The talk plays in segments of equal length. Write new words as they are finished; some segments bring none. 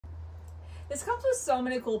This comes with so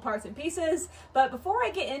many cool parts and pieces, but before I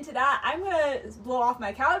get into that, I'm gonna blow off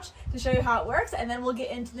my couch to show you how it works, and then we'll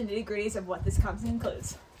get into the nitty-gritties of what this comes and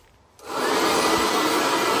includes.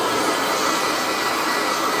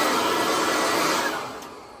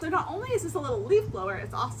 So not only is this a little leaf blower,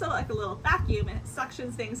 it's also like a little vacuum, and it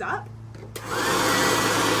suctions things up.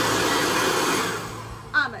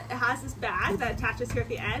 It has this bag that attaches here at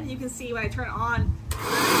the end. You can see when I turn it on,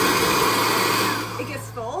 it gets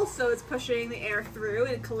full, so it's pushing the air through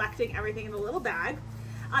and collecting everything in the little bag.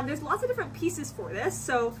 There's lots of different pieces for this.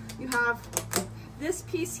 So you have this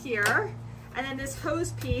piece here, and then this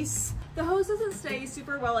hose piece. The hose doesn't stay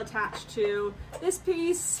super well attached to this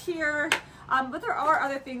piece here, but there are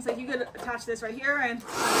other things, like you could attach this right here and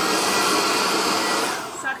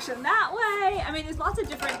suction that way. I mean, there's lots of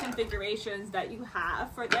different configurations that you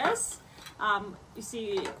have for this. You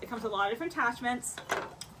see it comes with a lot of different attachments.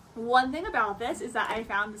 One thing about this is that I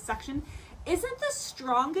found the suction isn't the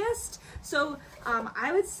strongest, so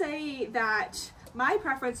I would say that my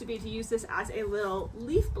preference would be to use this as a little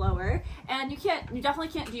leaf blower, and you definitely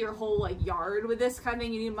can't do your whole like yard with this kind of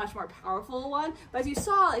thing. You need a much more powerful one, but as you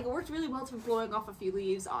saw, like, it worked really well for blowing off a few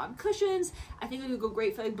leaves on cushions. I think it would go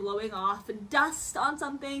great for like blowing off dust on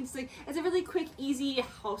something. So, like, it's a really quick, easy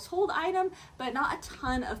household item, but not a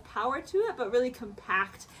ton of power to it, but really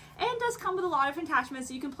compact, and does come with a lot of different attachments,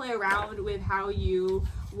 so you can play around with how you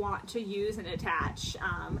want to use and attach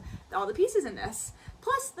all the pieces in this.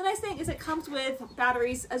 Plus, the nice thing is it comes with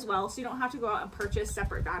batteries as well, so you don't have to go out and purchase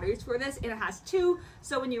separate batteries for this, and it has two,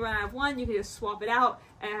 so when you run out of one, you can just swap it out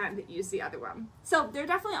and use the other one. So there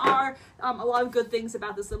definitely are a lot of good things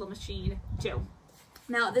about this little machine too.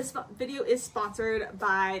 Now, this video is sponsored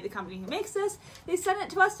by the company who makes this. They sent it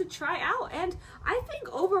to us to try out, and I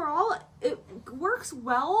think overall it works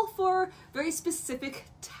well for very specific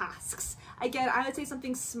tasks. Again, I would say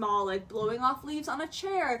something small like blowing off leaves on a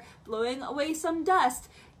chair, blowing away some dust,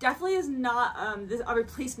 definitely is not a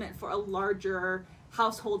replacement for a larger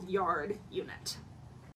household yard unit.